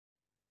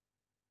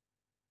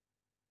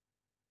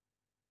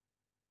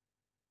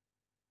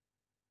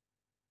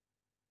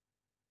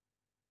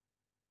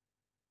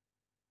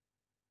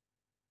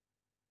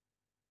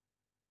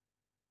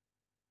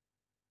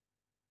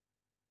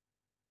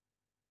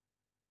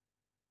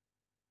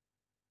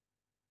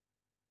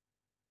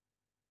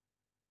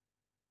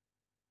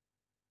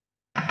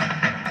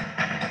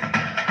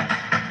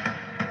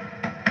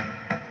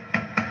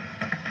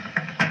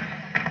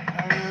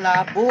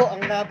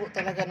Ang labo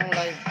talaga ng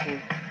live ko.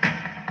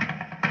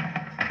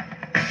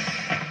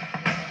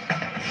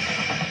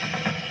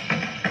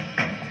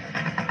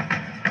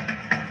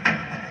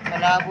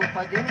 Malabo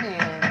pa din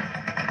eh.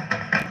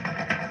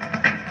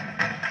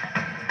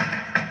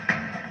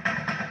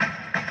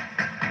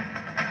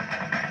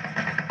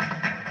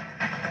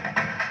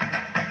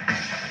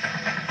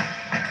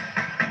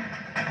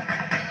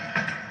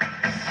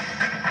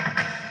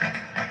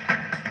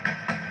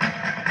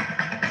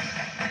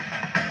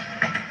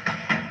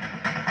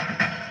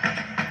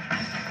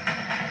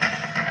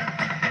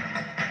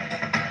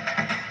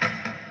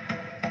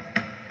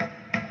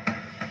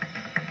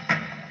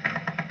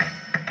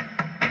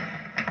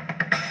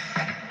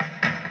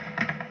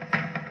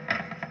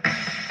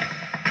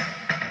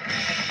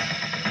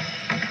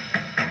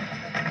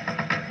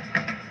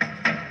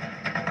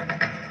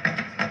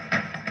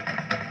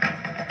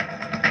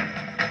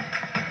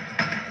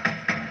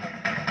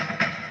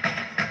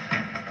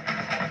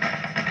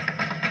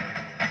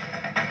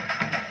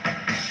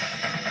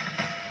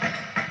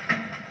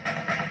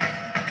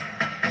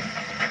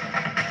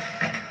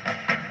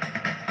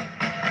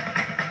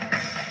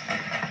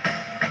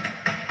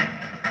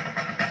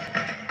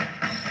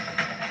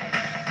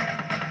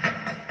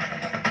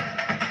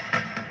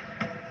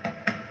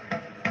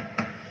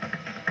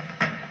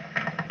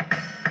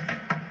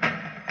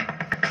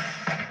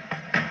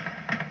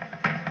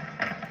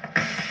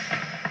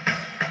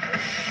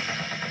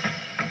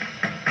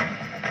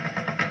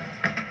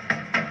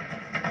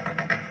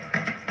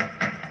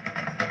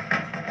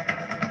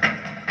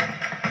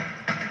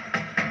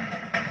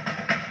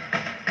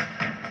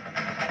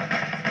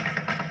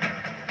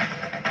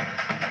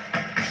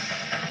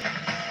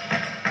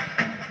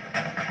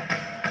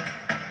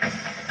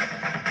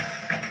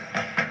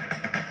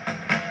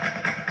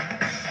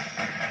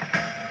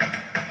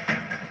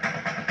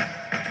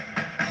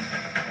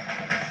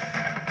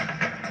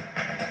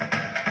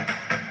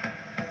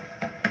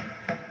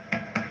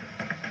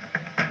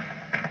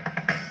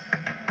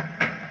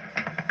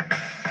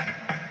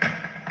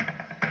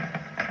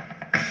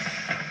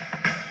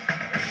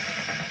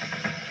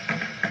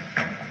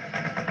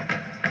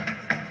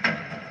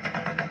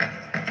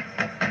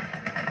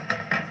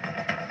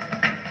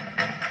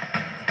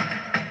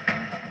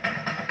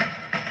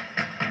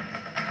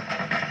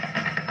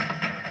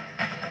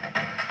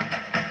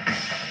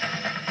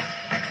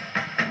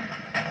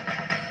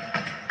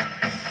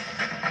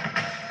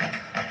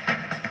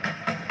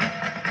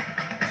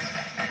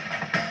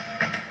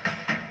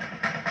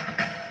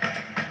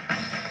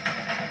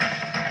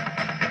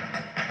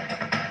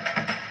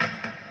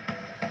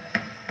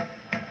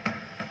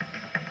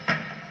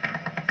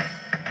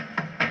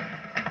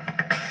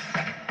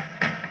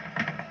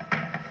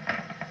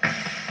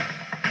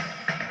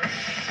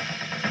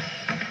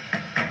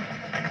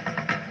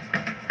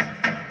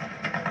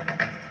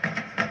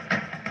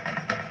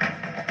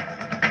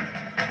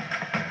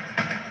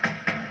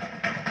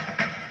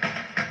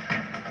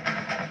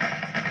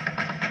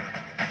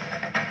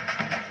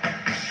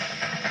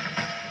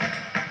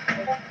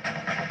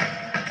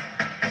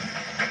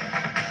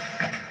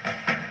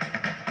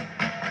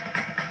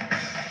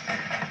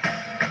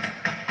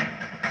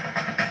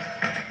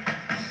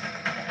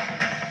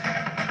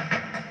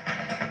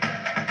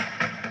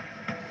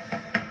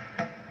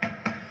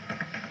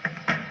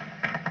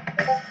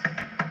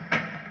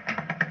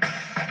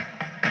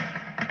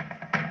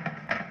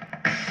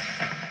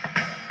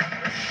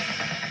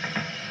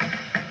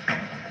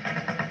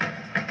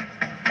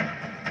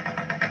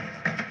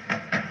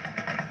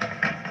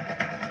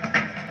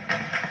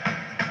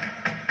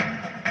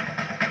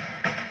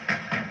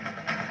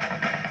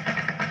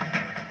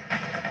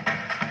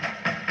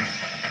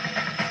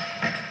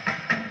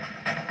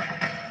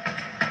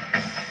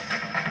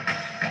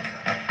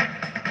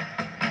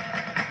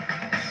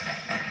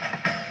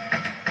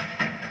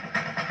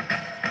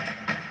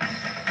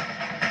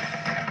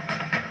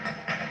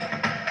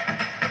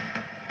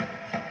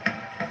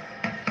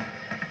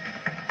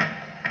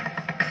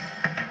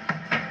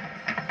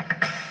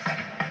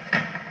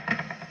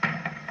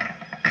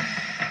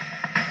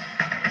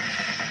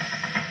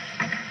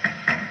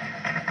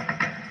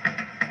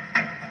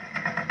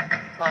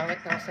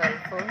 Pangit ng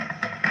cellphone.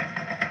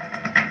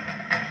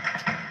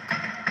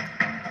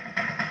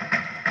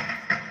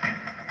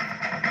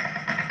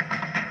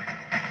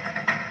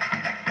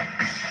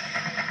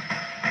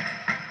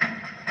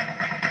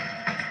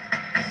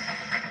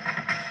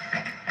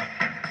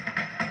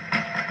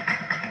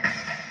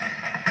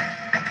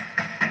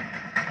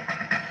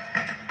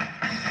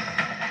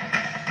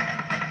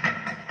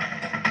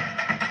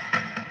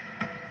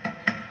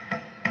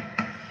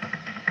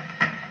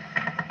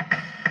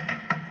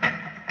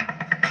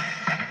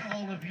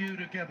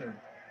 Together,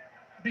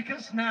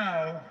 because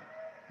now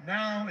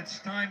it's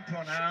time to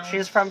announce.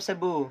 She's from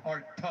Cebu.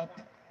 Our top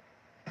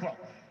 12.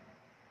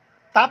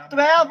 Top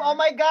 12. Oh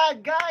my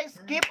God, guys,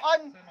 keep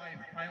on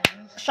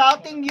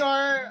shouting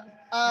your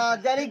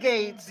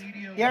delegates,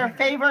 your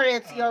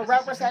favorites, your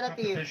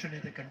representatives.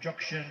 In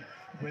conjunction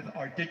with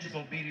our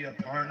digital media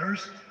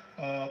partners,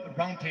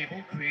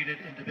 roundtable created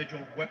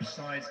individual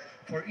websites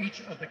for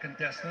each of the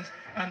contestants,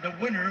 and the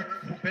winner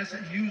who best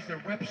used their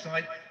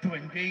website to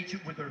engage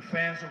with their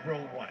fans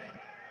worldwide.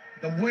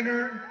 The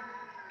winner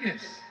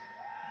is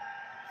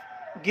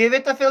Give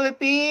it to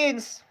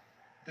Philippines.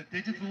 the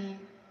digital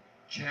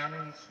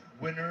challenge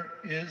winner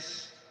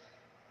is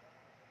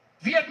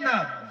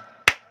Vietnam.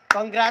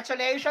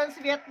 Congratulations,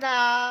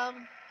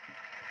 Vietnam.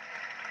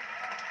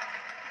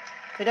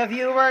 To the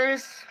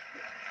viewers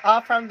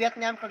from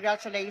Vietnam,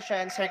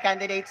 congratulations. Your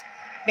candidates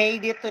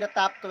made it to the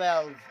top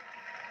 12.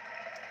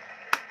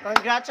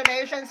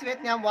 Congratulations,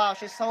 Vietnam. Wow,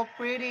 she's so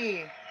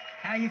pretty.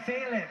 How you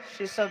feeling?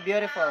 She's so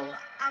beautiful.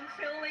 I'm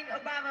feeling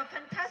about a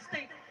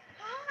fantastic.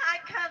 I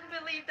can't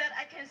believe that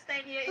I can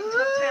stand here in top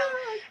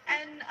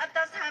 12. And at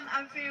that time,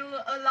 I feel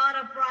a lot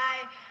of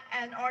pride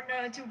and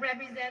honor to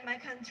represent my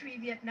country,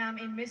 Vietnam,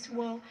 in Miss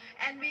World.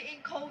 And being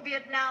called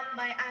Vietnam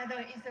by idol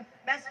is the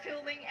best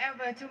feeling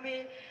ever to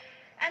me.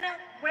 And I'm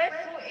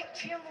grateful,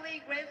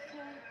 extremely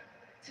grateful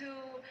to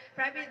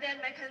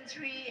represent my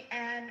country.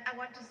 And I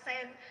want to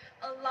send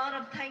a lot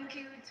of thank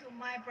you to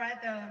my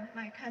brother,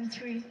 my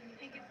country.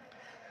 Thank you.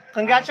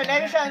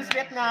 Congratulations,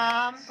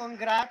 Vietnam.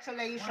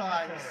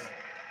 Congratulations.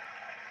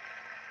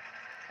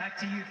 Back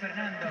to you,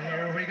 Fernando.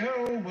 Here we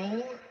go.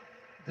 Well,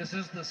 this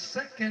is the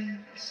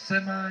second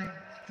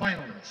semi-finalist. And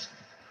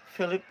I'm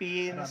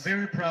Philippines.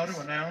 very proud to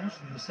announce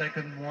the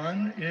second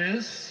one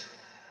is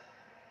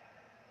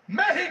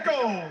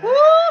Mexico. Woo!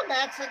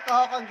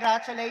 Mexico.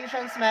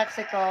 Congratulations,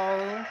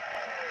 Mexico.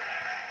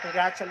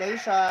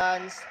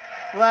 Congratulations.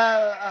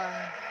 Well,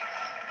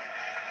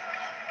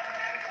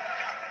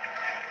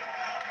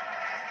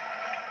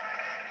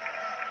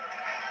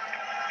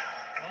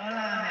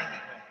 Hola,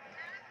 Mexico.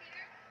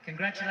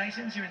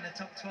 Congratulations, you're in the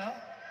top 12.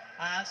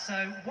 So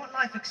what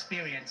life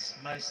experience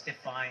most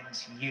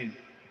defines you?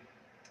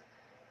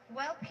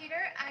 Well,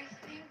 Peter, I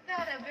think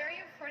that a very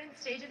important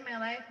stage in my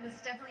life was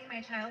definitely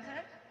my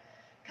childhood.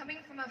 Coming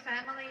from a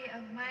family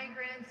of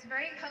migrants,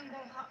 very humble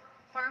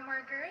farm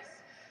workers,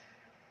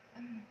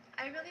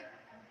 I really,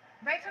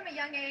 right from a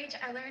young age,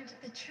 I learned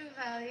the true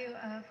value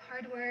of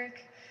hard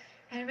work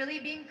and really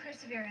being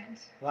perseverant.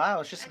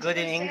 wow, she's And good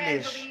to in this day, I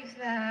English. believe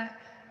that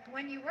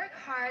when you work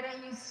hard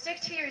and you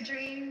stick to your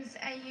dreams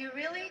and you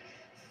really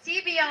see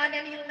beyond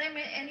any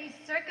limit, any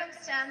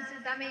circumstances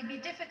that may be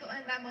difficult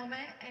in that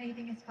moment,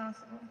 anything is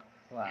possible.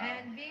 Wow.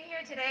 And being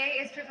here today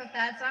is proof of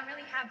that, so I'm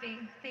really happy.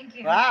 Thank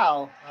you.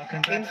 Wow. Well,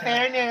 In congratulations.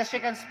 fairness, she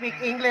can speak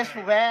English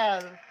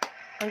well.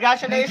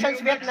 Congratulations, Thank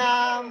you,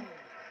 Vietnam.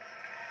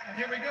 And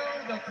here we go.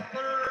 The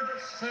third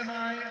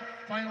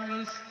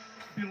semi-finalist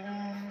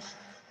belongs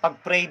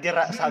Pag-pray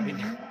dira, sabi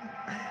niya.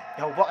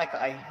 Yawa kay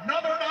kaay.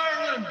 Northern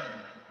Ireland.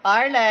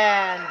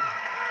 Ireland.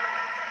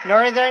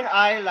 Northern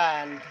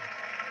Ireland.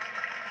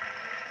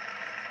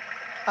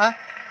 Ah?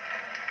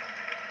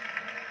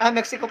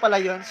 Mexico pala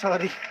yun.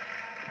 Sorry.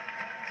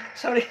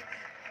 Sorry.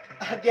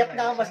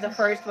 Vietnam was the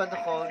first one to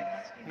call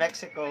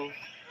Mexico.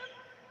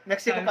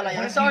 Mexico pala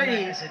yun. What have you Sorry.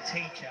 learned as a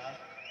teacher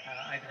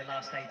over the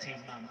last 18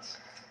 months?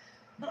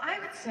 Well, I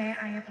would say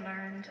I have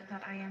learned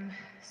that I am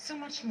so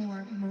much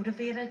more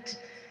motivated at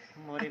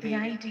the Motivated.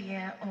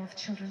 idea of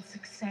children's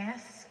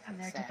success and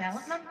their Success.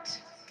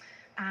 development,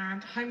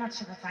 and how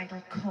much of a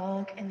vital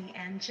cog in the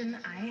engine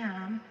I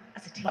am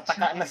as a teacher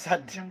Mataka na of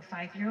sad. young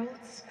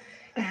 5-year-olds,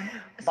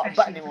 especially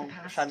Baba ni for mo, the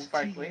past Sean 2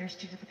 Parkway. years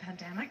due to the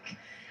pandemic.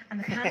 And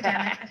the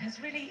pandemic, it's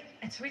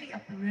really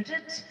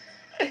uprooted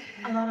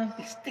a lot of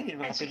Tingin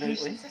mga Pinoy,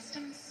 education uy.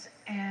 systems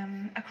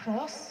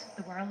across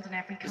the world in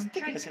every Tingin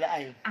country, na sila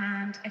ay.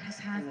 and it has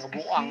had Mga a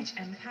buang. huge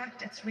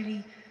impact.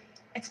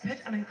 It's put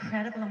an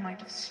incredible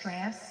amount of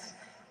stress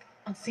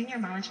on senior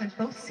management,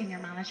 both senior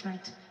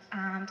management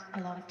and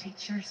a lot of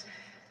teachers.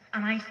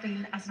 And I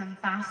feel as an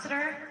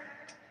ambassador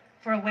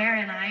for Aware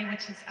NI,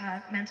 which is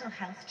a mental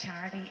health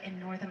charity in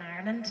Northern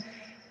Ireland,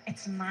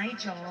 it's my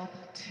job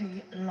to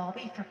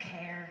lobby for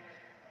care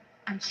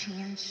and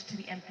change to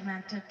be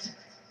implemented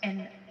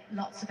in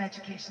lots of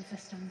education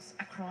systems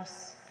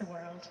across the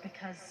world,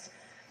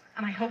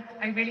 and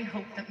I really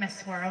hope that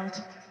Miss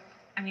World,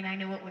 I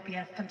know it would be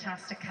a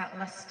fantastic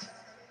catalyst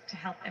to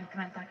help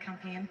implement that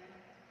campaign.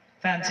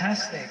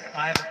 Fantastic.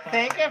 I have a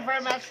Thank you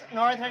very much,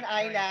 Northern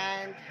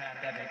Ireland.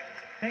 Pandemic.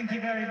 Thank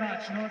you very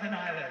much, Northern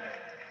Ireland.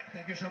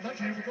 Thank you so much.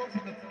 Here we go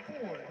for the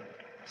fourth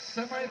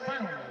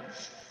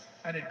semi-finalist.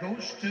 And it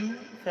goes to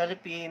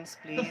Philippines,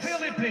 the please.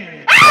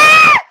 Philippines.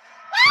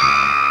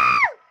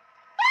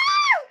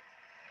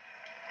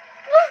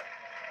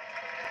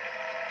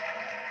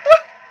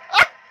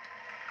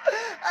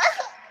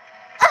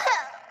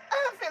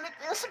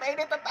 Philippines made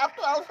it to top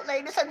 12,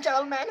 ladies and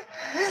gentlemen.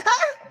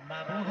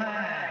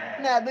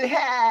 Mabuhay.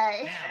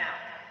 Nabuhay. Now,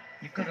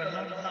 you've got a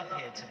lot of love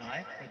here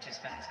tonight, which is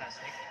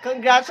fantastic.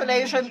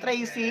 Congratulations,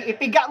 Tracy.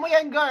 Ipiga mo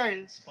yan, girl.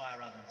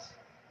 Inspire others.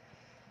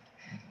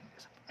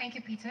 Thank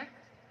you, Peter.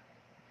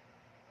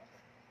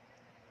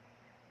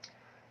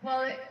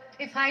 Well,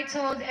 if I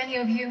told any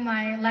of you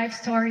my life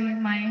story,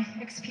 my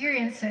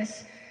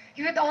experiences,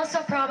 you would also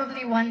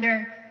probably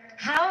wonder,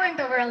 how in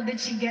the world did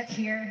she get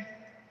here?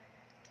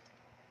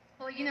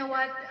 Well, you know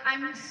what?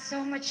 I'm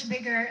so much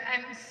bigger.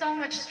 I'm so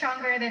much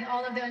stronger than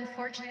all of the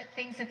unfortunate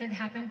things that had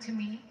happened to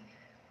me.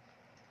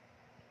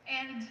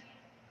 And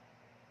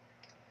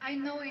I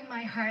know in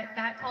my heart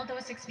that all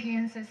those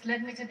experiences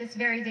led me to this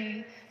very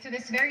day, to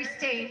this very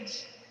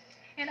stage.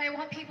 And I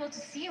want people to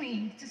see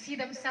me, to see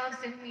themselves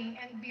in me,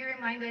 and be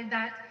reminded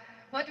that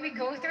what we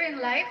go through in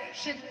life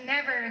should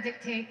never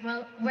dictate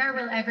where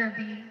we'll ever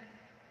be.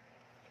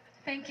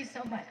 Thank you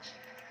so much.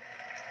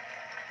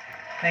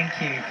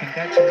 Thank you.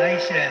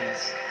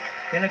 Congratulations,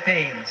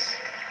 Philippines.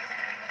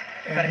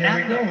 And here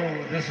we go.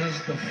 This is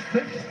the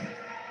 5th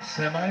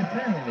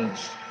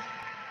semi-finalist.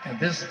 And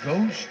this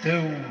goes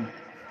to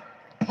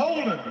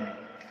Poland.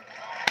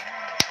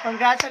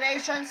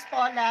 Congratulations,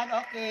 Poland.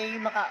 Okay,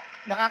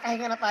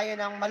 nakakahinga na tayo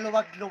ng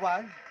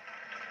maluwag-luwag.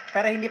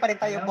 Pero hindi pa rin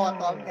tayo No.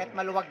 bottom, kahit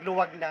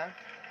maluwag-luwag na.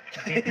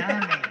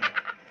 Vietnamese.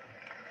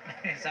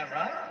 Is that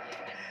right?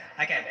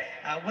 Okay.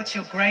 What's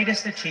your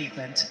greatest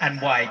achievement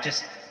and why?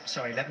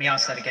 Sorry, let me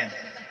ask that again.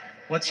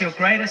 What's your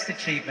greatest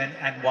achievement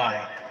and why?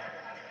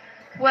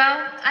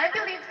 Well, I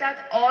believe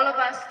that all of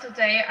us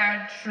today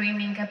are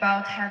dreaming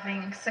about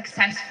having a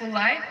successful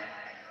life.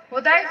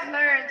 What I've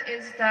learned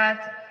is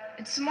that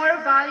it's more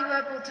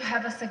valuable to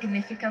have a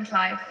significant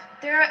life.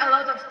 There are a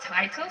lot of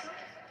titles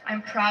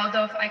I'm proud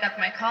of. I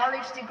got my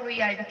college degree,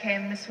 I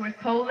became Miss World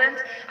Poland.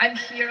 I'm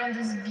here on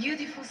this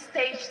beautiful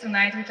stage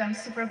tonight, which I'm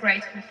super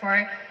grateful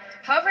for.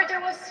 However,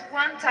 there was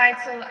one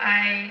title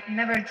I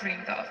never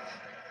dreamed of,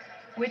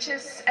 which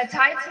is a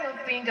title of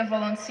being a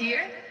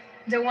volunteer.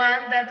 The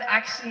one that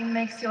actually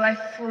makes your life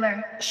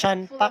fuller,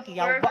 Shan full of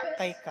Pacquiao, purpose,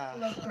 kay ka.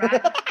 full of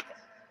gratitude,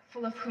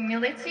 full of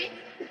humility.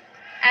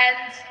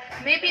 And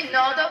maybe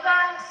none of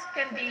us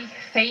can be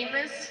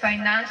famous,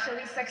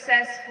 financially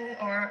successful,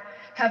 or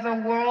have a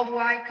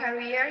worldwide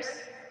careers,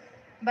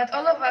 but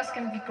all of us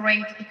can be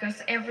great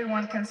because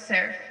everyone can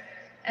serve.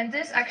 And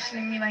this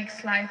actually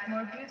makes life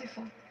more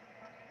beautiful.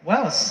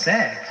 Well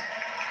said.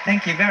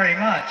 Thank you very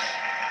much.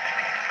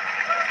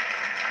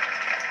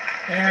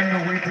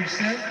 And we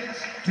present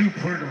to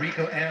Puerto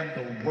Rico and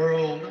the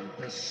world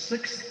the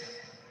 6th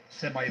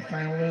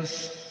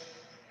semi-finalist,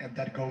 and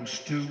that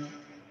goes to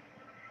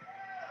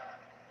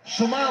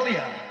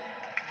Somalia.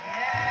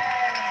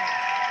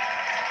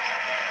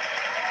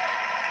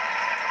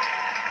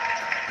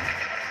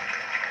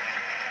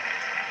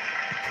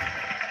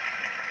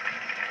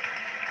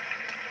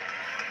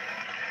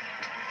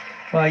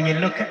 Well, you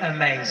look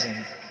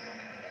amazing.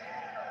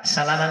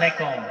 Salam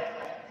alaikum.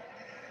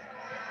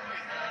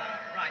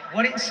 Right,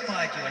 what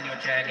inspired you on your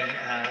journey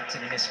to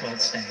the Miss World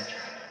stage?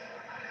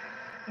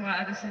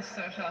 Wow, this is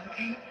so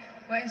shocking.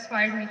 What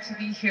inspired me to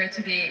be here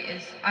today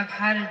is I've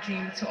had a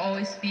dream to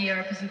always be a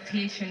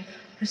representation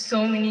for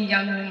so many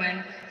young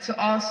women, to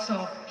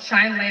also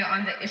shine light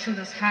on the issues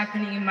that's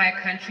happening in my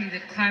country, the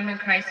climate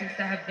crisis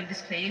that have been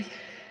displaced.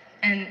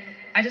 And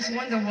I just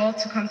want the world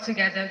to come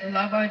together,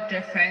 love our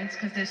difference,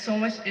 because there's so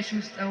much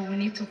issues that we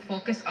need to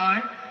focus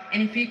on.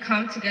 And if we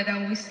come together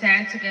and we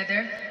stand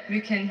together,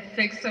 we can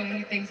fix so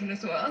many things in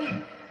this world.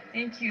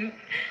 Thank you.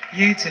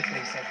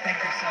 Beautifully said.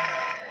 Thank you so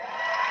much.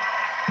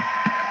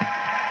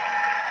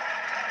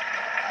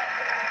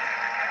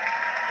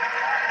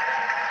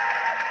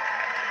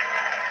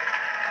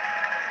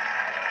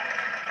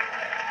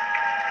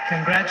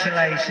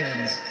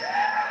 Congratulations.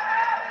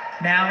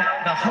 Now,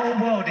 the whole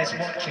world is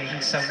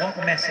watching, so what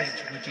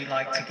message would you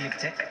like to give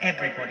to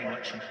everybody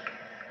watching?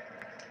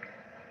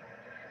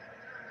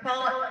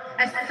 Well,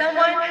 as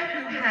someone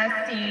who has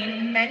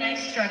seen many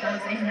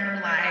struggles in her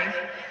life,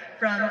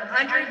 from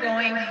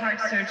undergoing heart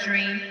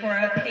surgery for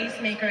a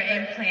pacemaker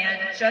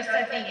implant just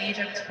at the age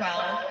of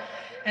 12,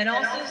 and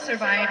also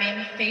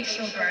surviving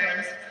facial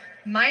burns,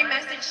 my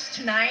message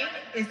tonight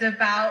is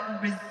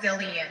about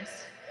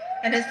resilience.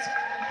 And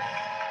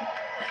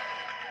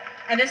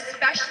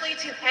especially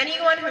to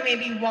anyone who may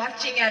be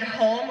watching at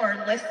home or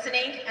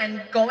listening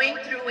and going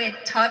through a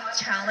tough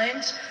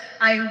challenge,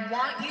 I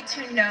want you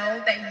to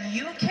know that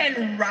you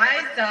can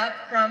rise up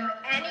from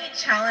any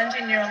challenge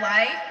in your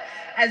life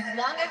as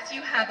long as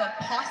you have a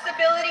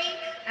possibility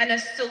and a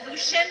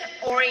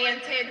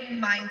solution-oriented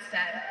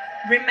mindset.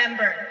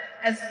 Remember,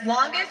 as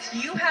long as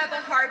you have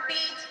a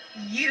heartbeat,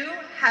 you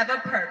have a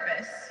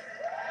purpose.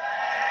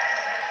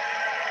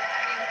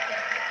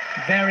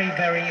 Very,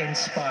 very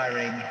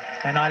inspiring.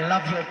 And I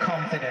love your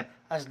confidence.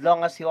 As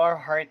long as you are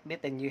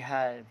heartbeat and you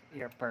have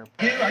your purpose.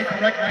 Here I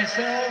correct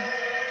myself.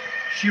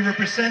 She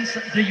represents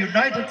the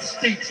United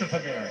States of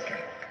America.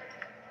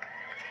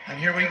 And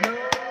here we go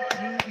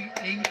to the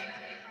 8th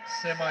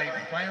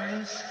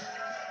semi-finalist.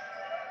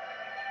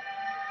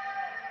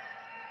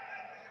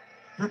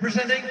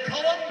 Representing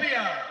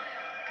Colombia.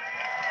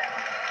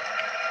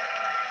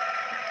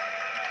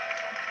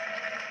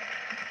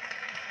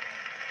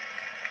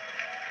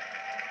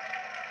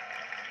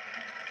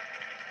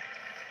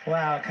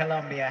 Wow,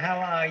 Colombia, how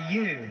are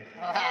you?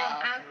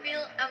 I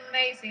feel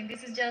amazing.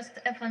 This is just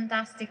a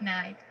fantastic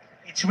night.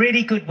 It's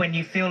really good when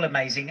you feel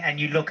amazing and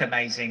you look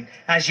amazing,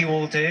 as you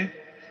all do.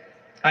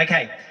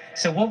 Okay,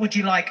 so what would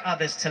you like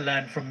others to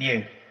learn from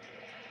you?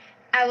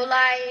 I would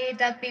like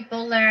that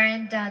people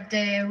learn that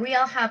the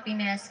real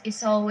happiness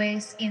is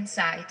always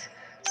inside.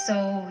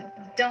 So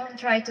don't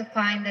try to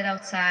find it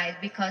outside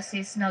because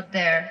it's not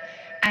there.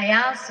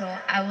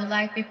 I would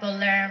like people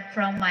learn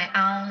from my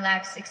own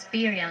life's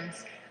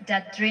experience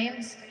that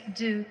dreams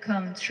do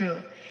come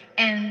true.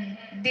 And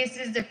this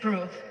is the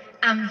proof.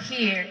 I'm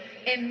here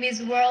in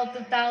Miss World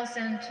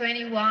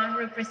 2021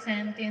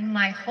 representing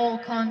my whole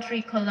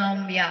country,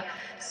 Colombia.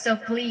 So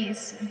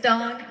please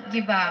don't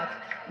give up.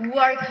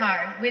 Work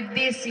hard with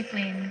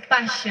discipline,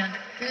 passion,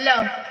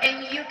 love,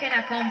 and you can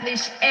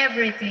accomplish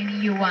everything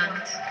you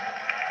want.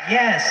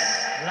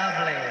 Yes,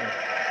 lovely.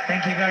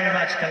 Thank you very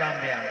much,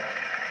 Colombia.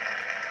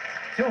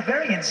 Feel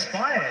very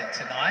inspired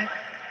tonight.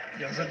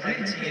 Yes,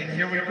 indeed. And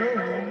here we go.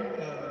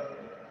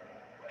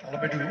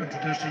 Allow me to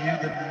introduce to you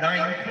the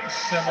 9th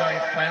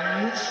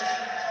semi-finalist.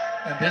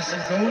 And this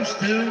goes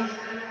to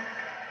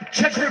the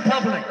Czech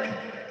Republic.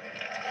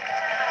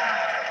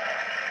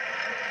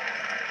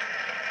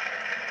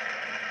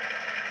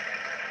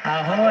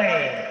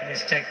 Ahoy,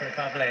 Miss Czech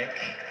Republic.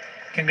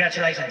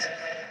 Congratulations.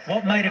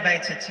 What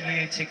motivated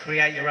you to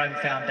create your own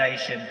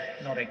foundation?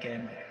 Not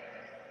again.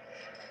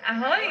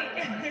 Ahoy!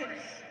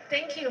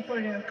 Thank you for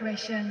your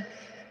question.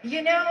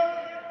 You know,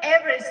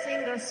 every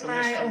single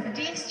smile of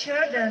these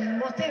children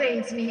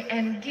motivates me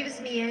and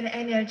gives me an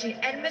energy.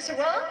 And Miss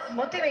World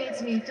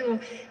motivates me too.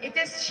 It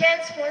is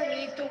chance for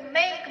me to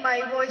make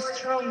my voice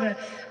stronger.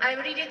 I'm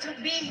ready to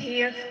be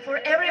here for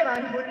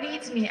everyone who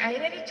needs me. I'm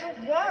ready to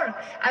work.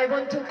 I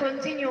want to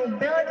continue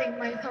building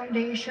my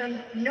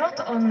foundation, not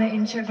only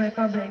in Czech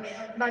Republic,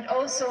 but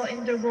also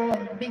in the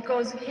world,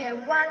 because we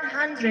have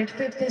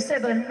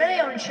 157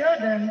 million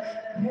children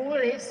who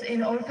lives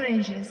in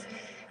orphanages.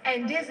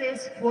 And this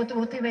is what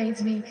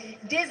motivates me.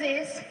 This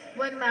is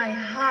when my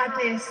heart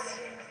is.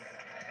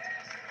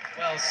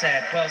 Well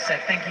said, well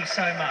said. Thank you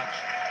so much.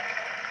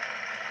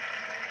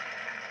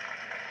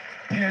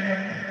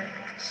 10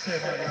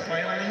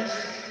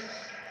 semi-finalists.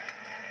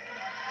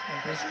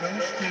 And this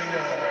goes to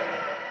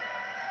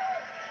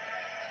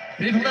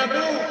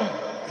Bielawska,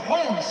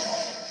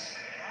 France.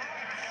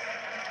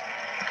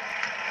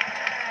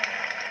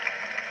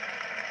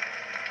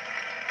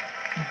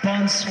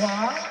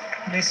 Bonsoir,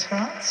 Miss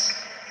France.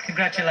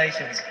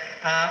 Congratulations.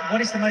 What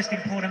is the most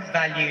important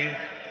value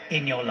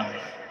in your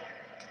life?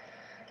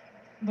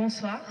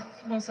 Bonsoir.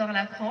 Bonsoir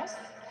la France.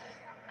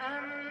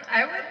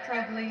 I would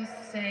probably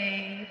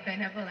say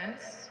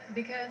benevolence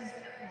because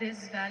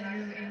this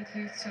value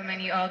includes so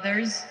many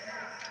others,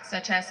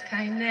 such as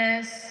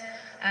kindness,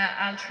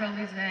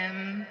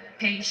 altruism,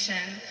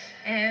 patience,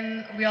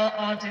 and we are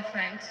all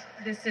different.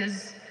 This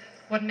is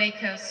what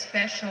makes us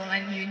special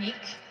and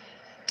unique.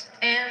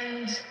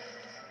 And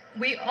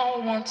we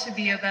all want to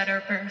be a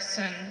better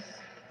person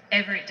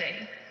every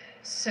day.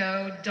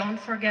 So don't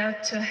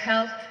forget to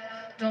help,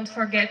 don't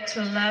forget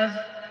to love,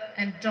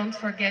 and don't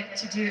forget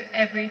to do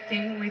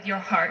everything with your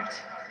heart.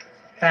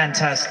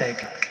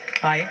 Fantastic.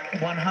 I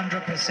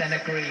 100%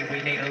 agree.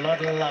 We need a lot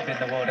of love in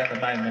the world at the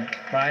moment,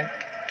 right?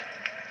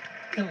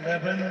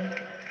 11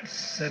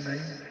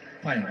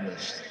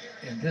 semi-finalists.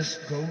 And this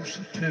goes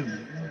to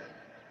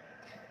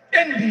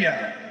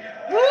India.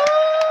 Woo!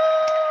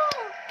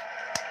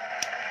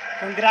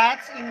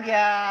 Congrats,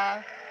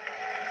 India!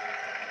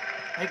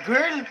 Ay,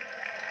 girl!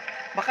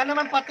 Baka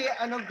naman pati,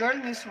 girl,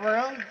 Miss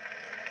World.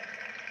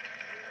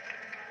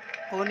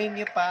 Kunin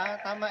niyo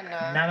pa. Tama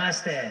na.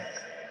 Namaste.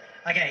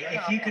 Okay,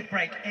 if you could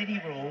break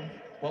any rule,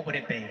 what would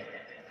it be?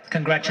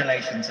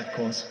 Congratulations, of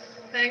course.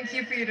 Thank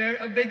you,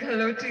 Peter. A big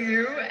hello to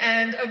you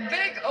and a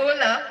big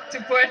hola to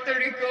Puerto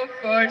Rico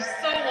for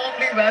so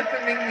warmly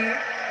welcoming me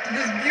to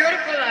this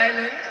beautiful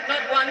island,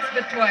 not once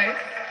but twice.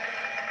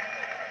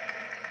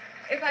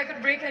 If I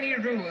could break any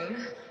rule,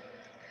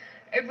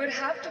 it would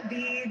have to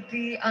be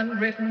the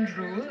unwritten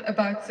rule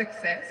about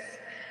success.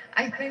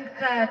 I think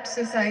that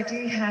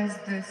society has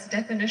this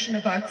definition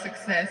about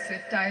success.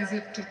 It ties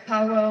it to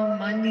power,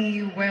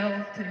 money,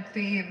 wealth, and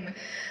fame.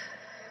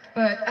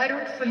 But I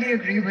don't fully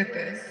agree with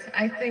this.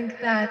 I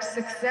think that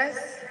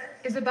success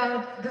is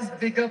about this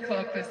bigger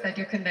purpose that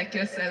you connect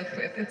yourself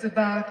with. It's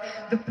about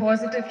the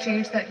positive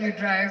change that you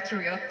drive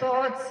through your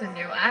thoughts and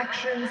your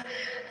actions.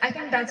 I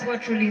think that's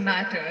what truly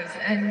matters.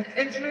 And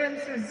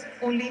influence is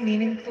only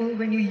meaningful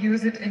when you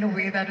use it in a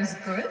way that is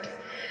good.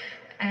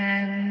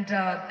 And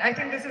I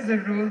think this is a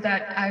rule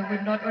that I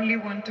would not only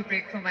want to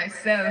break for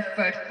myself,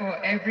 but for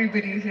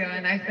everybody here.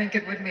 And I think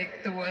it would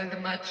make the world a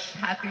much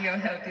happier,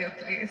 healthier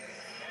place.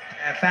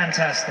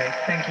 Fantastic.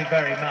 Thank you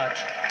very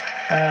much.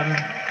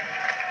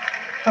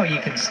 Oh, you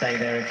can stay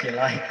there if you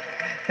like.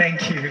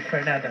 Thank you,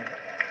 Fernando.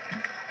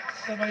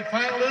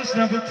 Semi-finalist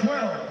number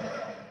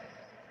 12.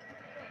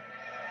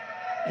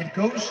 It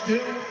goes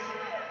to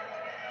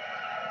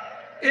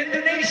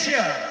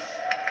Indonesia.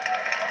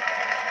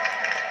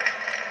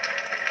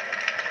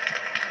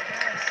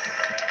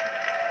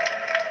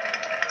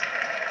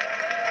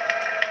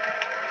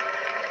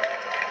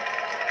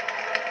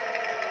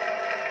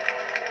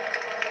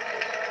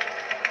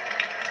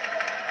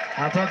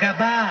 Apa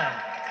kabar?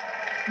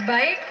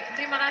 Baik,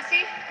 terima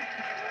kasih.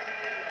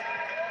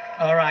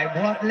 All right,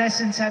 what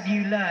lessons have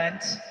you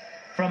learnt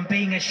from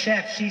being a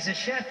chef? She's a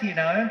chef, you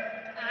know.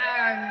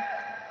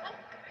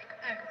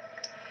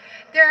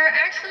 There are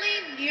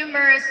actually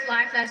numerous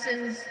life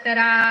lessons that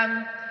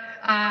I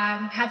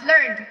have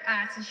learned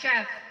as a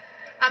chef.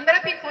 I'm going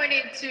to be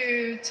pointing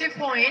to 2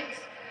 points.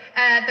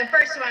 The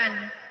first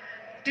one,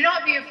 do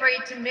not be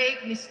afraid to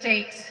make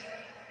mistakes.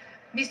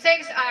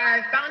 Mistakes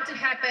are bound to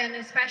happen,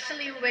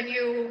 especially when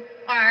you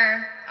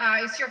are,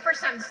 it's your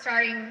first time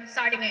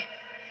starting it.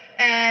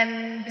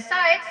 And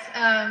besides,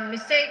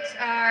 mistakes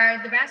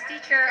are the best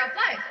teacher of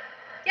life.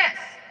 Yes.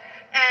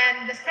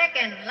 And the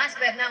second, last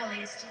but not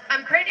least,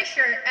 I'm pretty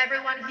sure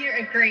everyone here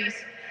agrees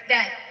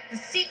that the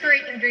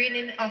secret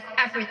ingredient of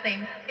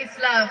everything is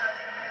love.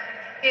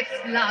 It's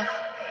love.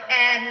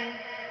 And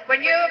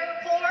when you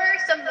pour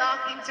some love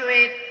into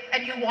it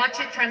and you watch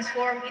it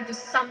transform into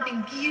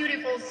something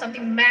beautiful,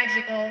 something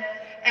magical,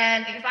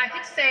 and if I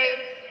could say,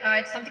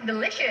 it's something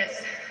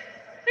delicious.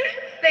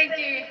 Thank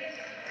you.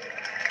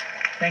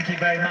 Thank you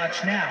very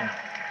much. Now,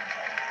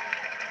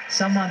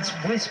 someone's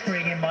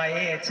whispering in my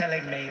ear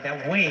telling me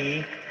that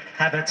we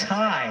have a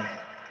tie.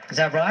 Is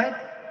that right?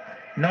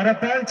 Not a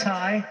bow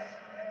tie.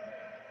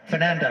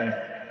 Fernando,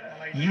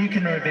 you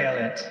can reveal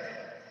it.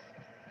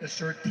 The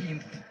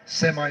 13th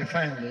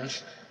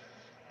semi-finalist,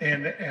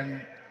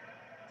 and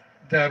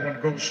that one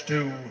goes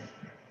to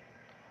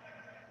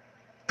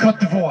Côte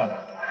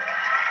d'Ivoire.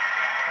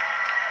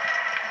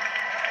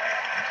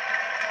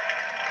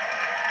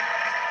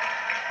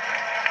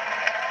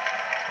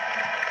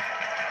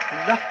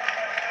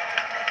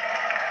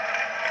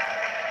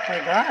 Oh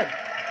my God.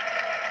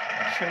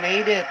 She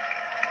made it.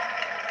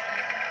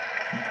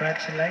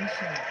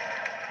 Congratulations.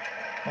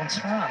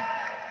 Bonsoir.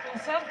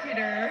 Bonsoir,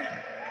 Peter.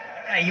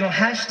 Your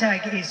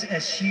hashtag is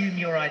assume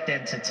your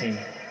identity.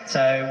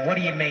 So what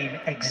do you mean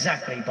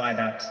exactly by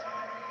that?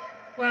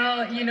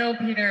 Well, you know,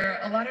 Peter,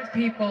 a lot of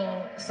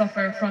people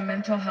suffer from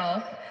mental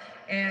health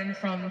and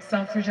from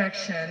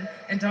self-rejection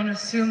and don't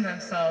assume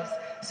themselves.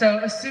 So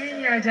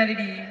assuming your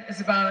identity is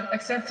about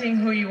accepting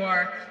who you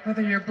are,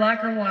 whether you're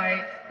black or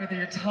white, whether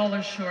you're tall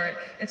or short.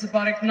 It's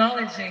about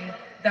acknowledging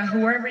that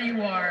whoever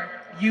you are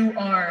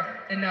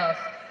enough.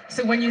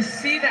 So when you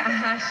see that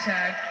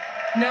hashtag,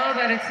 know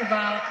that it's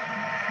about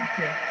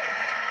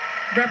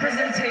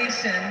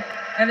representation,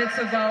 and it's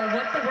about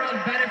what the world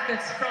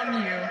benefits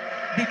from you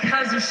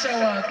because you show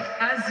up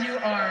as you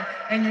are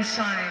and you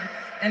shine.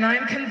 And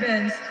I'm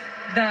convinced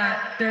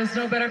that there's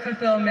no better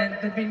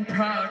fulfillment than being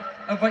proud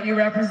of what you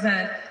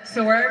represent.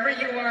 So wherever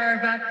you are,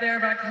 back there,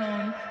 back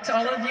home, to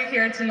all of you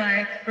here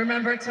tonight,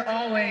 remember to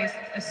always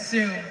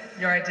assume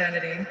your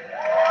identity.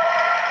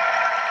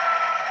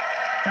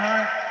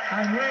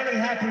 I'm really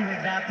happy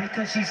with that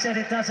because she said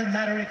it doesn't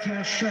matter if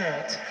you're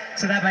short.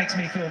 So that makes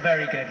me feel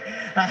very good.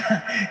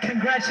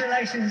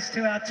 Congratulations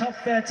to our top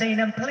 13,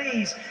 and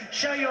please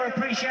show your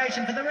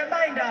appreciation for the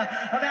remainder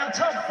of our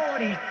top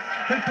 40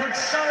 who put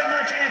so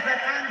much effort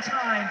and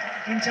time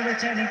into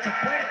returning to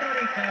Puerto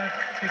Rico,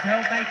 who've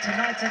helped make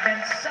tonight's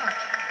event such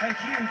a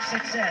huge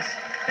success.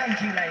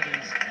 Thank you,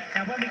 ladies.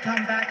 Now when we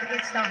come back,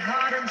 it's the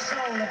heart and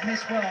soul of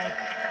Miss World,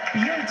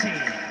 beauty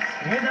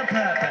with a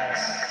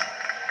purpose.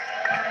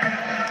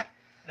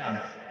 No.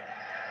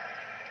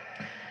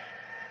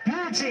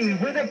 Beauty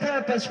with a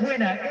Purpose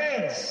winner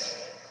is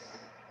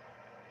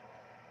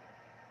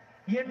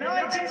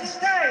United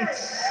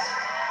States.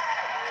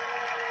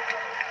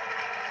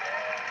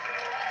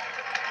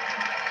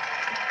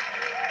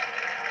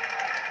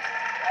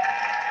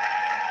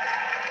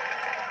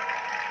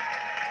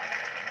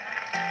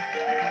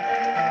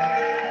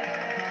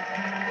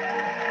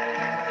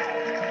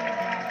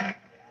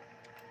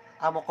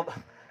 Amo ko ba?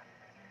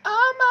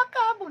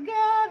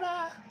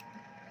 Amakabugana.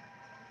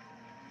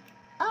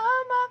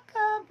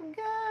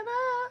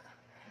 Amakabugana.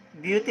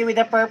 Beauty with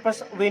a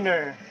Purpose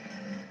winner.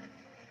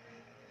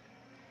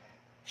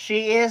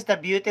 She is the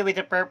Beauty with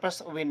a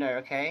Purpose winner,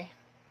 okay?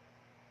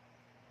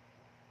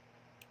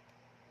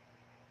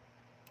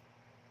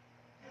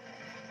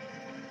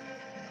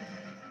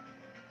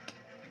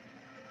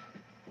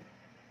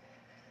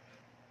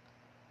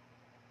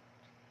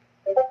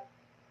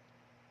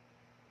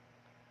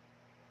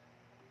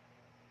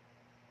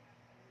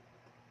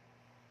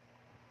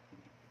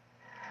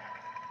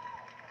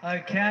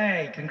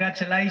 Okay,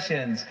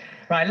 congratulations.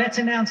 Right, let's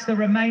announce the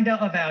remainder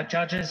of our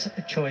judges'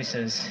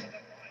 choices.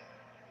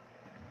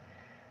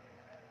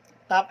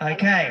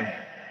 Okay,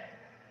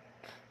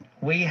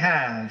 we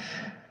have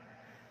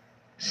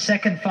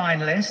second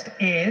finalist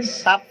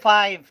is top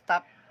 5.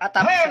 Top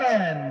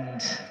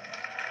Poland. 6.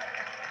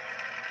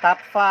 Top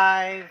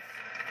 5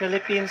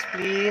 Philippines,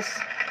 please.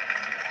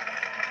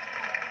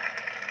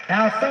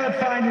 Our third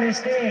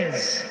finalist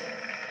is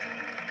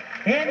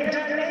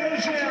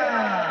Indonesia.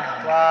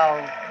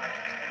 Wow.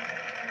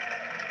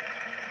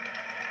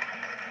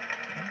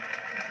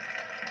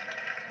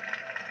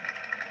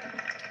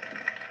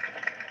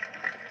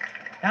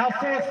 Our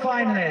fourth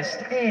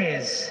finalist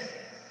is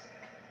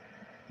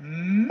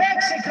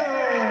Mexico.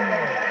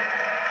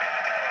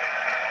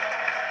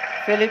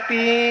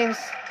 Philippines.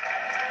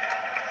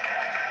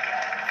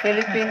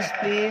 Philippines,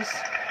 please.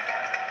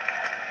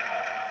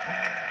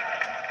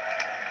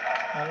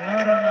 A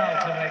lot of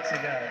love for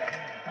Mexico.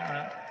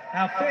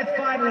 Our fifth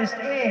finalist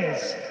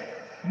is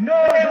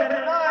Northern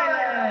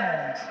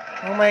Ireland.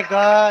 Oh my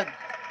God.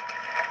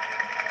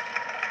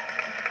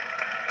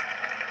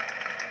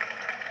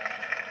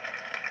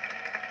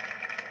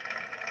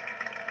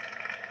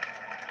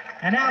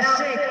 And our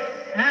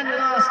sixth and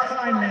last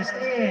finalist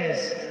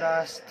is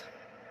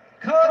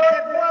Côte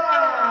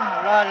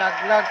d'Ivoire.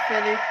 Laglag,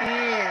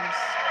 Philippines.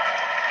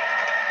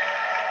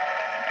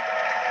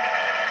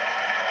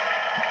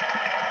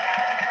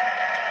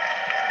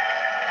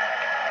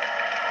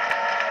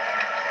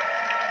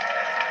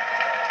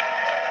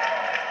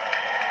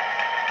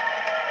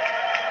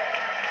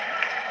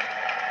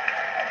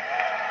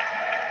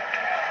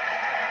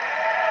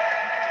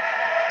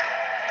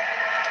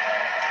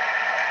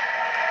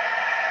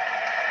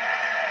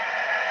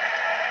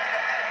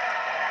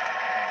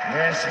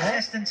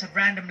 Contestants have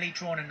randomly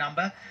drawn a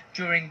number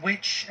during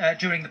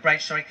the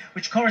break,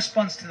 which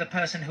corresponds to the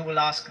person who will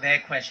ask their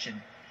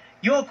question.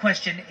 Your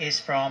question is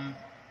from...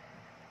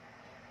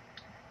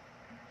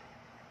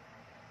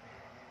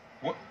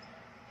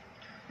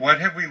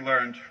 What have we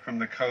learned from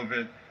the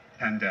COVID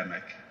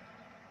pandemic?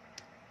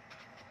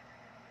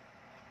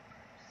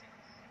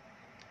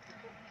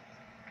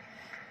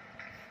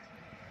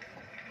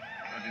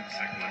 I'll do the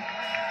second one.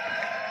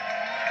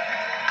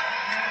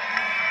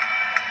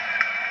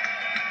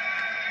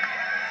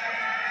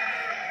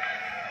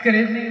 Good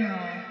evening,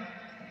 all.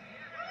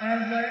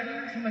 I've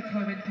learned from the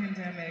COVID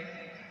pandemic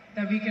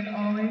that we can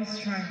always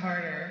try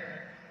harder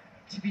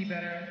to be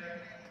better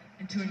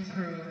and to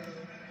improve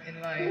in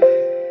life.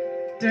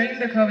 During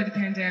the COVID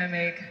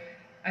pandemic,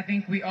 I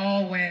think we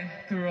all went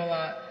through a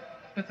lot,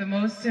 but the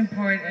most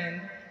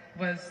important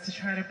was to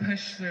try to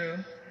push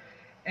through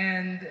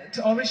and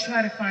to always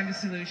try to find a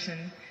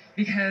solution,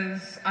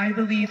 because I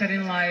believe that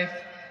in life,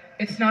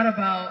 it's not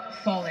about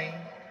falling,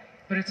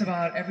 but it's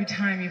about every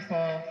time you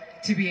fall,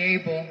 to be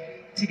able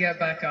to get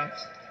back up.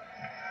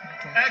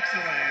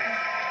 Excellent.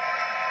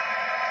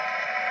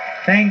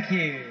 Thank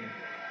you.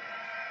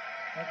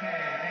 Okay,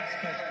 next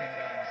question,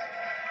 guys.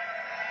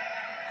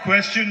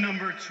 Question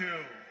number 2.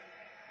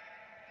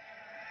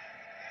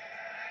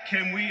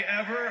 Can we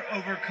ever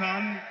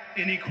overcome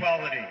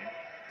inequality?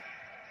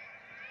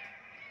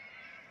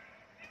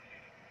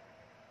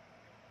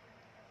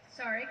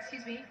 Sorry,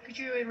 excuse me. Could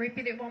you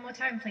repeat it one more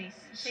time, please?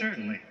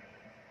 Certainly.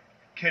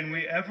 Can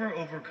we ever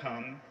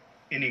overcome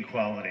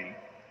inequality?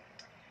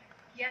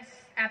 Yes,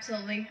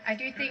 absolutely. I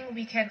do think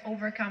we can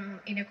overcome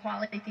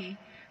inequality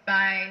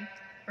by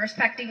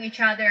respecting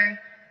each other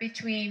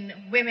between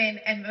women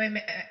and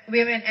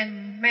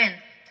men.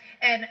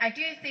 And I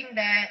do think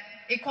that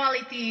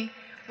equality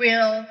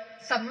will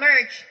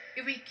submerge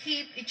if we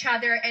keep each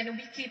other and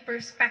we keep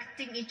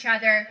respecting each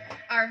other,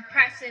 our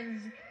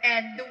presence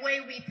and the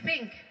way we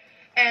think.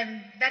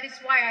 And that is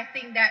why I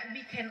think that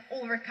we can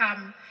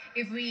overcome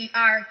if we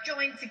are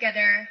joined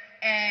together,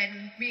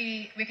 and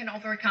we can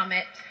overcome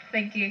it.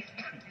 Thank you.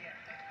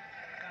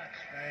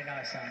 Very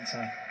nice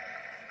answer.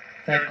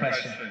 Third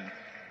question.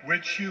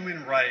 Which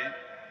human right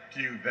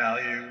do you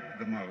value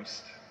the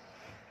most?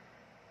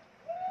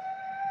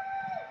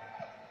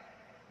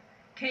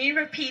 Can you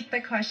repeat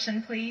the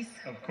question, please?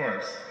 Of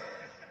course.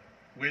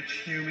 Which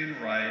human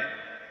right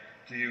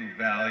do you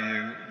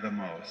value the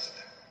most?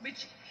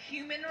 Which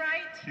human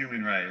right?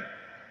 Human right.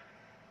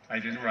 I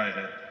didn't write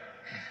it.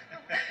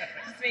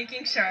 Just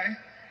making sure.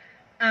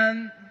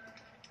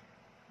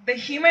 The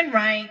human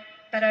right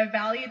that I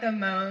value the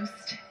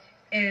most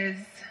is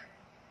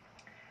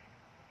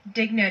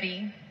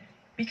dignity.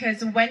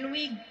 Because when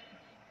we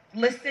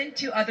listen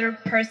to other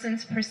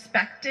person's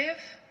perspective,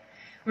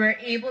 we're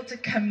able to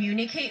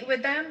communicate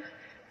with them,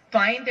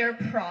 find their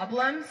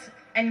problems,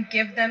 and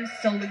give them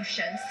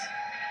solutions.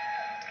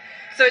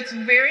 So it's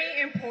very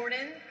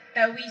important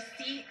that we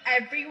see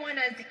everyone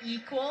as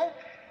equal,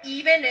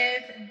 even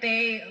if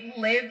they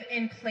live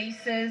in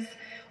places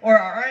or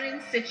are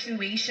in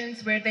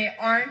situations where they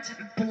aren't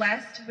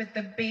blessed with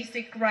the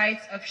basic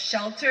rights of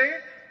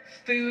shelter,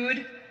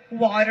 food,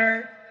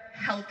 water,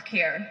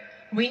 healthcare.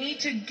 We need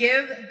to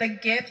give the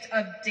gift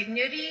of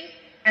dignity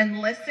and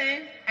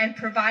listen and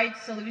provide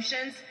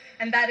solutions,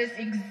 and that is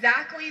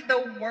exactly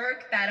the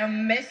work that a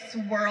Miss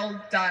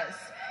World does.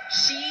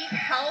 She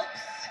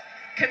helps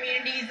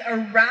communities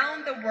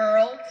around the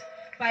world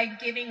by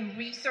giving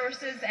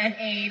resources and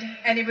aid,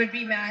 and it would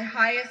be my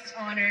highest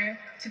honor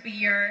to be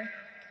your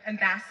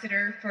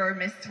ambassador for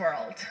Miss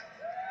World.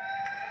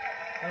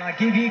 Well, I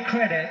give you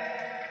credit.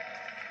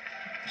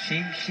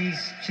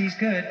 She's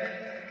good.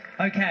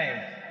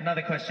 Okay,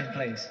 another question,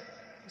 please.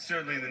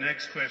 Certainly, the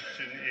next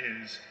question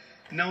is,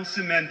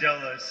 Nelson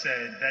Mandela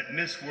said that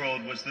Miss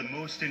World was the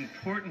most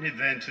important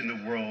event in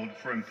the world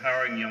for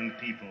empowering young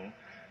people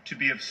to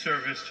be of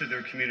service to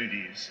their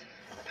communities.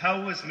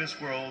 How has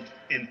Miss World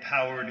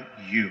empowered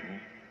you?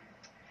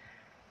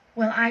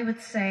 Well, I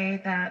would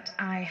say that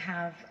I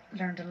have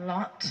learned a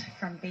lot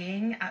from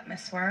being at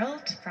Miss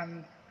World,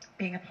 from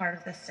being a part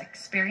of this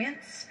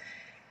experience.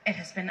 it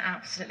has been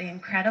absolutely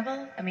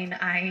incredible. I mean,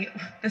 I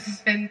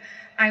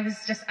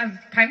was just a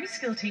primary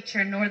school teacher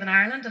in Northern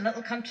Ireland, a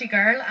little country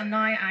girl, and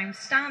now I'm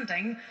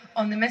standing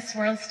on the Miss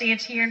World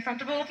stage here in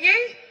front of all of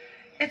you.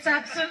 It's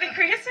absolutely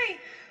crazy.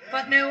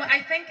 But no,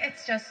 I think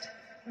it's just,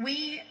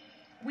 we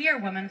are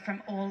women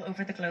from all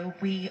over the globe.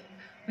 We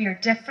are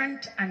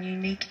different and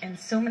unique in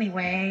so many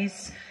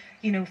ways,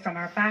 you know, from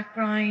our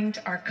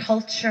background, our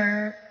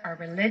culture, our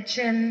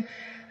religion,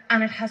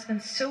 and it has been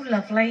so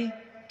lovely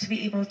to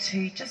be able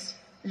to just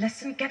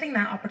listen, getting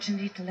that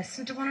opportunity to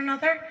listen to one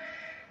another,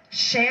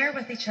 share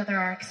with each other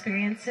our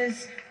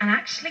experiences, and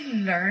actually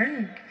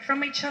learn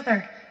from each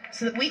other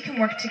so that we can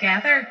work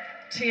together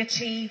to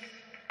achieve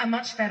a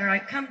much better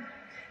outcome.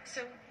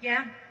 So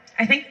yeah,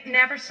 I think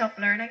never stop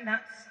learning.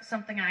 That's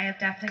something I have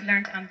definitely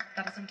learned, and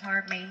that has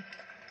empowered me.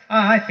 Oh,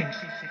 I think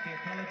she should be a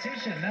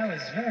politician. That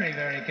was very,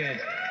 very good.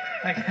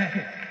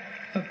 Okay,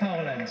 for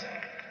Poland.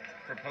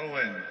 For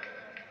Poland,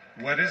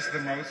 what is the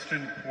most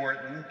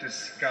important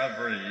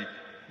discovery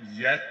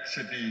yet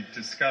to be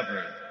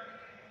discovered?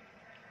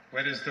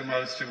 What is the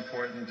most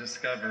important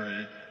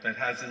discovery that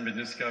hasn't been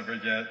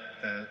discovered yet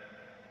that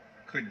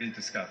could be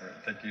discovered,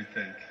 that you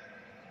think?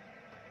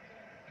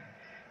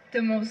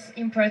 The most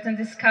important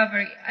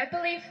discovery. I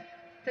believe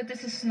that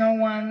this is no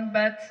one,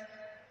 but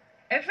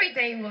every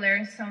day we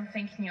learn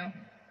something new.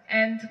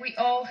 And we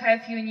all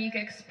have unique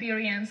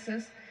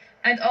experiences,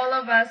 and all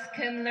of us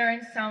can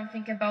learn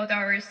something about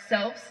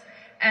ourselves.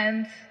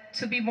 And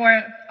to be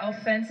more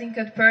authentic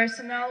and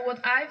personal, what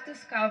I've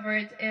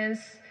discovered is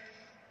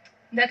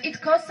that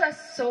it costs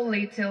us so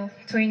little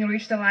to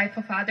enrich the life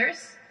of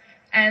others.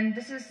 And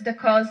this is the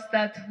cost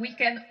that we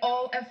can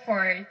all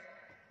afford.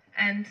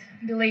 And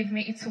believe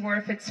me, it's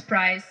worth its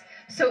price.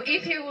 So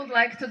if you would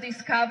like to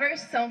discover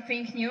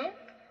something new,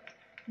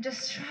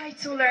 just try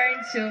to learn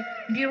to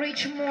be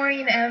rich more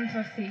in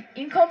empathy,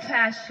 in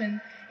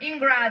compassion, in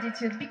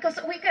gratitude, because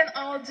we can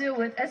all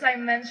do it, as I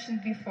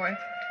mentioned before.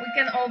 We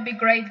can all be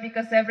great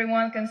because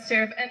everyone can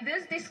serve. And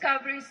this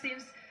discovery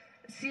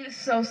seems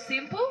so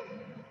simple,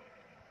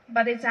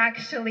 but it's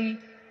actually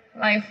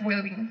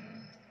life-willing.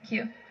 Thank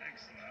you.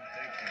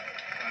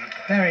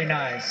 Very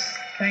nice.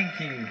 Thank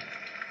you.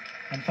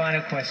 And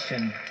final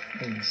question,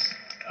 please.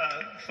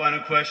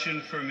 Final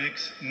question for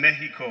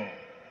Mexico.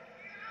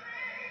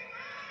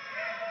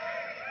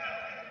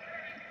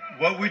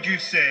 What would you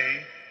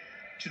say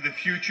to the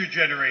future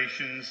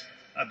generations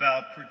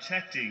about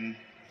protecting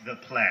the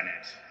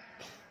planet?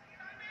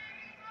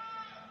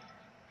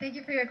 Thank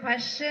you for your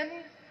question.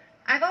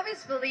 I've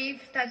always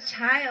believed that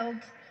child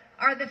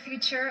are the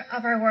future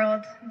of our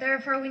world.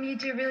 Therefore, we need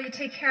to really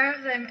take care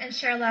of them and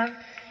share love.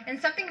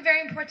 And something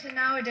very important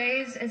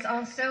nowadays is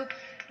also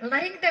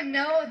letting them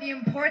know the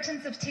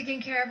importance of taking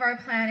care of our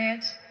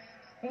planet.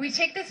 We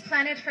take this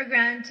planet for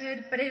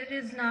granted, but it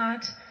is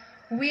not.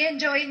 We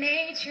enjoy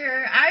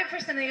nature. I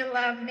personally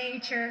love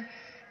nature.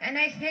 And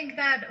I think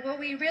that what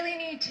we really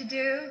need to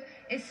do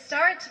is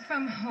start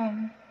from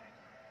home.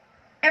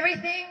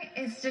 Everything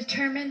is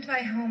determined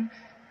by home.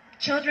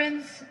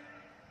 Children's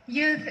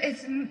youth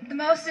is the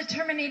most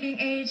determining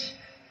age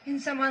in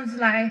someone's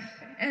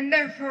life. And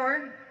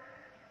therefore,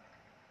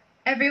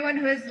 everyone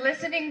who is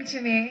listening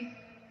to me,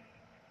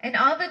 and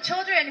all the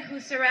children who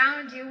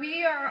surround you,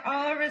 we are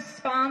all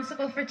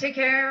responsible for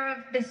taking care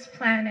of this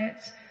planet.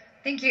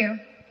 Thank you.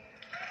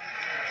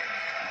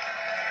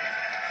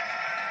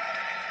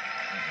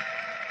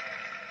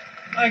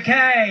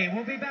 Okay,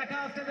 we'll be back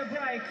after the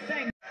break.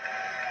 Thanks.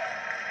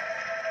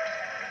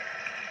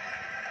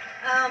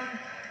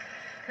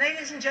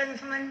 Ladies and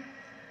gentlemen,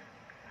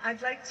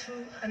 I'd like to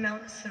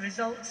announce the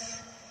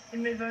results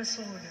in reverse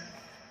order.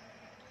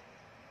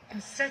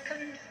 The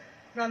second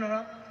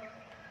runner-up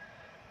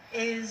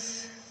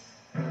is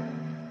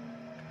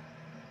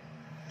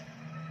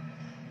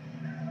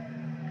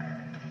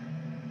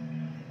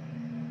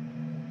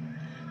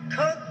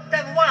Côte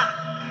d'Ivoire.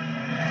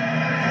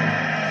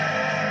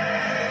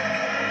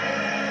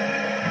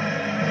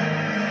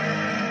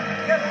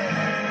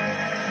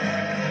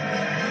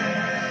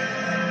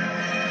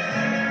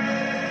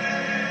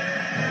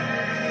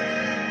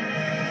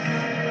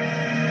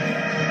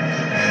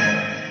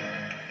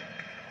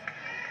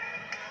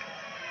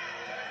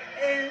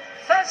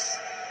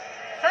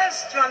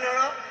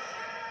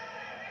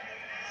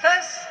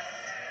 First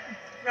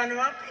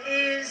runner-up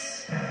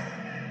is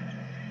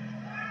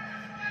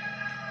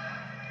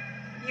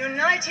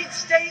United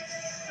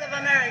States of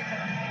America.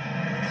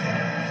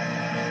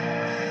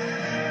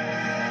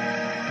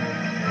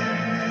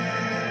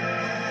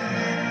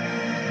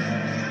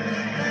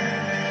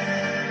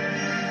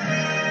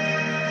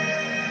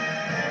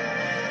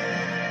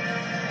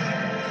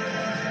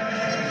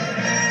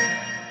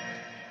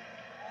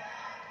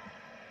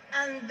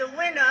 And the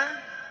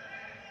winner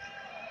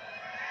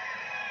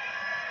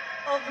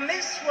of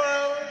Miss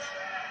World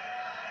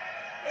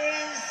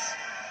is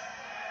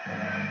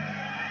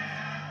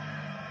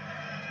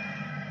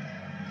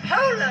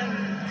Poland.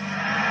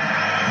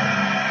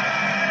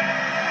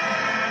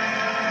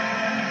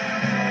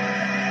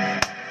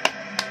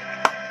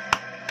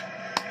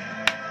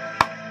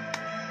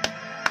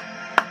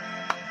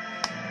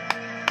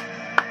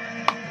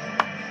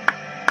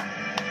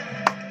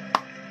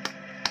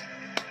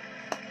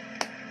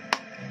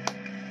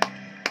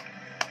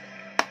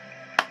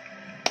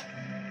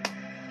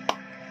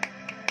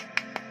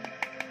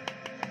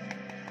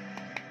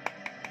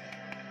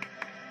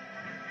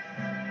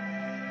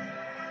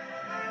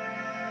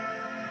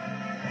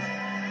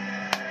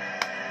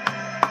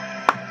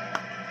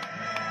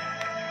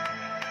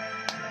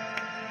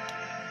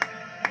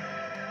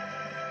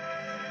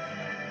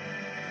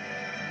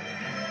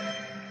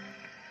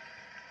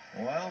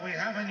 Well, we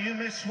have a new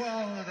Miss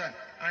World,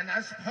 and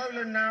as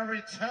Poland now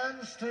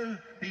returns to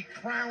be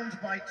crowned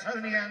by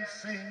Tony Ann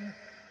Singh,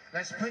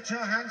 let's put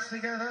your hands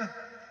together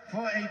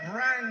for a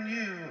brand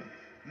new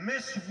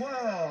Miss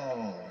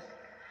World.